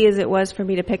easy as it was for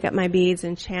me to pick up my beads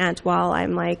and chant while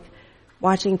I'm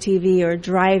watching TV or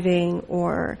driving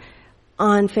or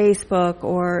on Facebook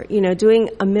or, doing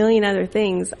a million other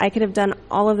things, I could have done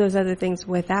all of those other things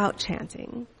without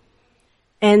chanting.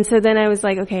 And so then I was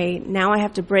like, okay, now I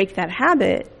have to break that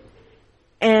habit.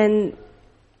 And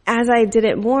as I did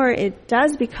it more, it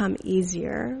does become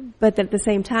easier. But at the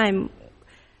same time,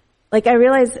 I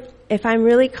realized if I'm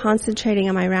really concentrating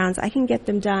on my rounds, I can get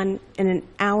them done in an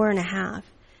hour and a half.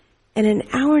 And an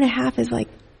hour and a half is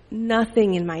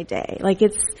nothing in my day.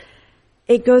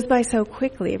 It goes by so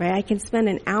quickly, right? I can spend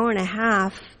an hour and a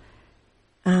half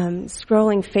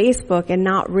scrolling Facebook and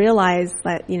not realize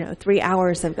that, 3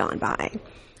 hours have gone by.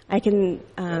 I can,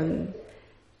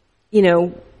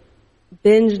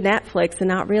 binge Netflix and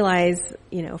not realize,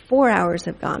 4 hours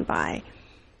have gone by.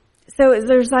 So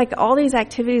there's all these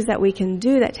activities that we can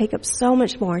do that take up so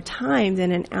much more time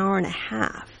than an hour and a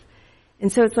half.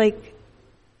 And so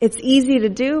it's easy to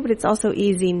do, but it's also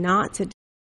easy not to do.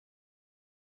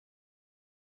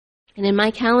 And in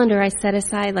my calendar, I set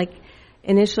aside,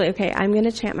 initially, okay, I'm going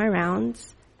to chant my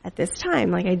rounds at this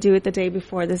time. I do it the day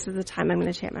before. This is the time I'm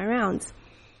going to chant my rounds.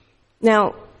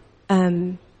 Now,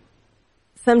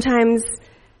 sometimes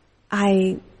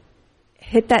I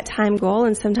hit that time goal,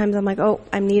 and sometimes I'm like, oh,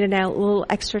 I needed a little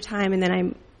extra time, and then I,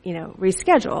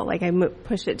 reschedule. I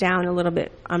push it down a little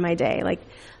bit on my day.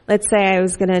 Let's say I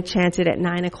was going to chant it at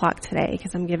 9 o'clock today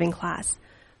because I'm giving class.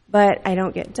 But I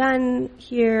don't get done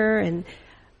here, and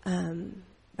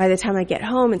by the time I get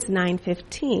home, it's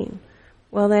 9:15.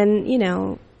 Well,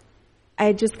 then,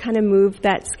 I just kind of moved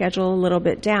that schedule a little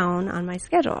bit down on my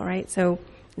schedule, right? So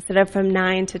instead of from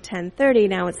 9 to 10:30,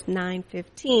 now it's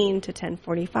 9:15 to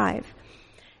 10:45.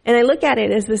 And I look at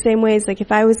it as the same way as like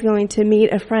if I was going to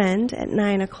meet a friend at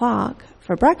 9 o'clock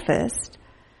for breakfast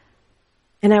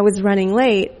and I was running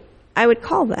late, I would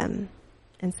call them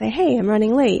and say, hey, I'm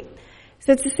running late.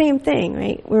 So it's the same thing,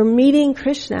 right? We're meeting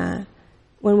Krishna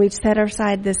when we've set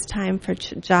aside this time for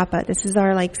japa. This is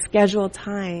our like scheduled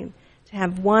time to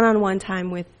have one-on-one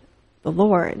time with the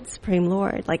Lord, Supreme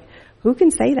Lord. Like, who can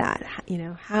say that? You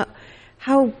know,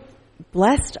 how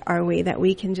blessed are we that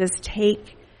we can just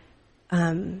take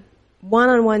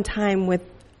one-on-one time with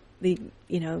the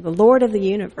Lord of the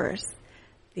universe,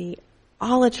 the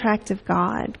all-attractive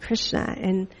God, Krishna,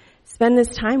 and spend this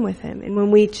time with him. And when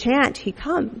we chant, he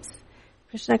comes.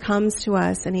 Krishna comes to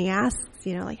us and he asks,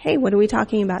 like, hey, what are we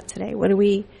talking about today? What are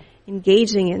we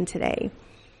engaging in today?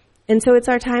 And so it's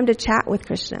our time to chat with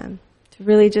Krishna, to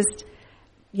really just,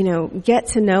 get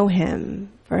to know him,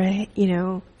 for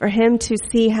him to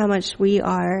see how much we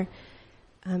are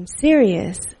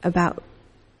serious about,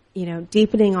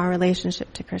 deepening our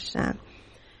relationship to Krishna.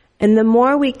 And the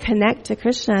more we connect to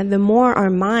Krishna, the more our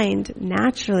mind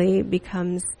naturally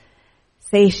becomes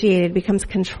satiated, becomes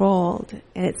controlled,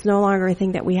 and it's no longer a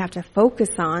thing that we have to focus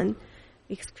on,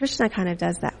 because Krishna kind of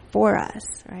does that for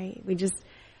us, right?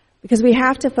 Because we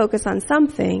have to focus on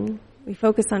something, we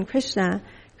focus on Krishna,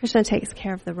 Krishna takes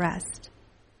care of the rest.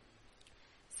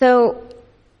 So,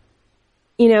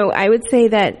 I would say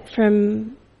that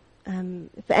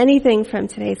if anything from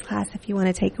today's class, if you want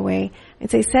to take away,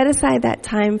 I'd say set aside that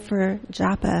time for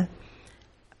japa,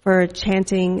 for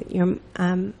chanting your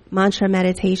mantra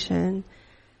meditation,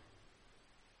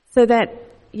 so that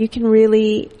you can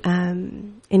really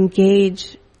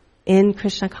engage in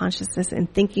Krishna consciousness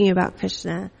and thinking about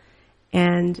Krishna,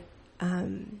 and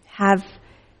have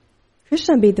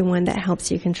Krishna be the one that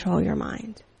helps you control your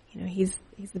mind. He's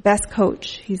the best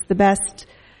coach. He's the best,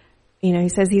 he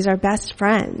says he's our best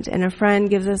friend, and a friend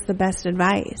gives us the best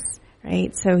advice,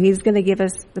 right? So he's going to give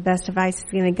us the best advice.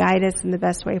 He's going to guide us in the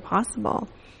best way possible.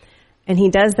 And he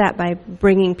does that by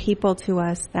bringing people to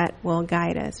us that will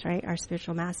guide us, right? Our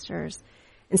spiritual masters.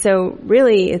 And so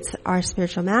really it's our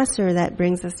spiritual master that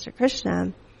brings us to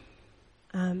Krishna.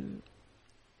 And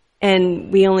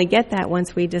we only get that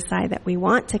once we decide that we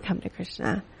want to come to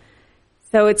Krishna.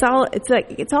 So it's all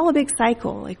a big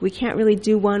cycle. Like, we can't really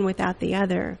do one without the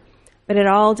other, but it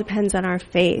all depends on our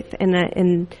faith.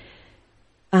 And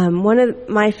one of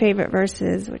my favorite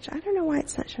verses, which I don't know why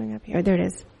it's not showing up here. There it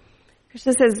is.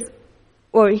 Krishna says,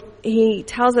 he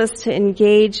tells us to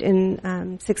engage in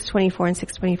 624 and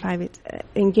 625.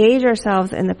 Engage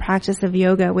ourselves in the practice of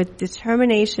yoga with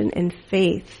determination and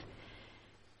faith,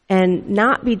 and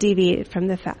not be deviated from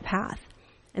the path.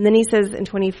 And then he says in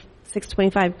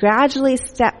 625, gradually,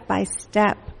 step by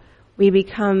step, we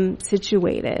become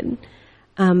situated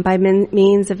by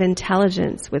means of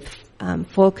intelligence with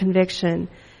full conviction.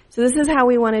 So this is how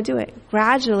we want to do it.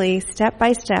 Gradually, step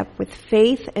by step, with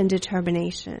faith and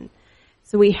determination.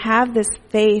 So we have this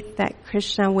faith that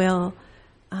Krishna will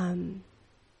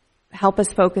help us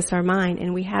focus our mind,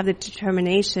 and we have the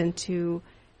determination to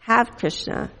have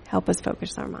Krishna help us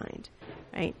focus our mind,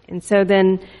 right? And so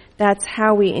then that's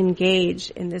how we engage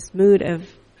in this mood of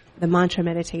the mantra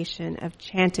meditation, of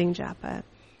chanting japa.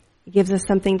 It gives us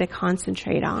something to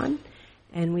concentrate on,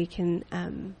 and we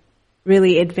can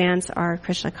really advance our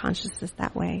Krishna consciousness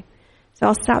that way. So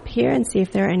I'll stop here and see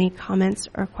if there are any comments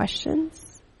or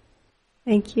questions.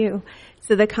 Thank you.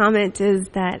 So the comment is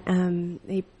that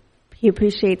he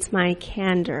appreciates my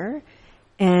candor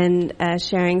and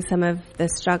sharing some of the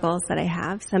struggles that I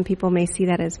have. Some people may see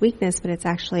that as weakness, but it's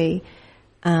actually,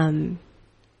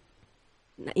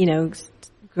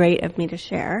 great of me to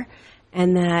share.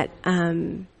 And that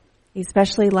he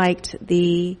especially liked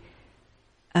the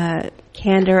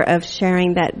candor of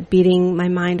sharing that beating my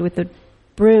mind with the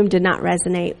broom did not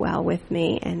resonate well with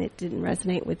me, and it didn't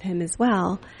resonate with him as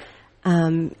well.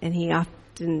 And he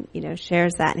often,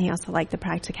 shares that, and he also liked the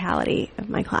practicality of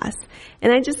my class.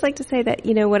 And I'd just like to say that,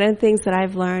 one of the things that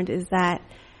I've learned is that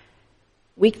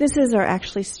weaknesses are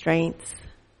actually strengths,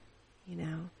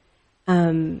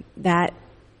 that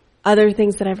other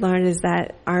things that I've learned is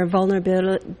that our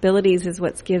vulnerabilities is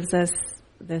what gives us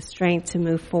the strength to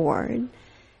move forward.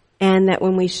 And that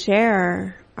when we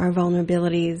share our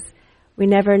vulnerabilities, we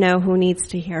never know who needs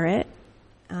to hear it,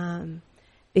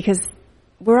 because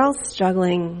we're all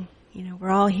struggling.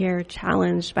 We're all here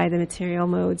challenged by the material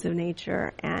modes of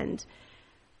nature, and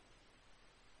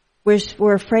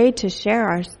we're afraid to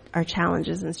share our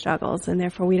challenges and struggles, and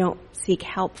therefore we don't seek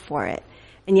help for it.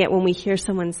 And yet when we hear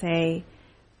someone say,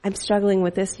 I'm struggling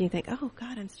with this, and you think, oh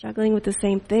God, I'm struggling with the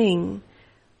same thing,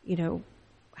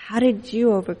 how did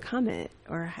you overcome it?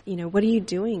 Or, what are you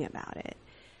doing about it?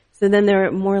 So then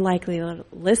they're more likely to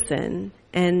listen.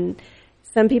 And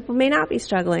some people may not be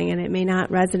struggling and it may not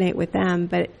resonate with them.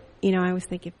 But, I always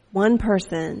think if one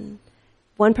person's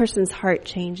heart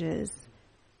changes,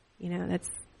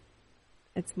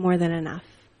 it's more than enough.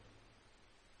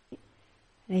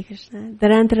 Hare Krishna.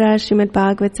 Dharantara Srimad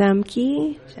Bhagavatam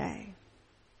ki jai.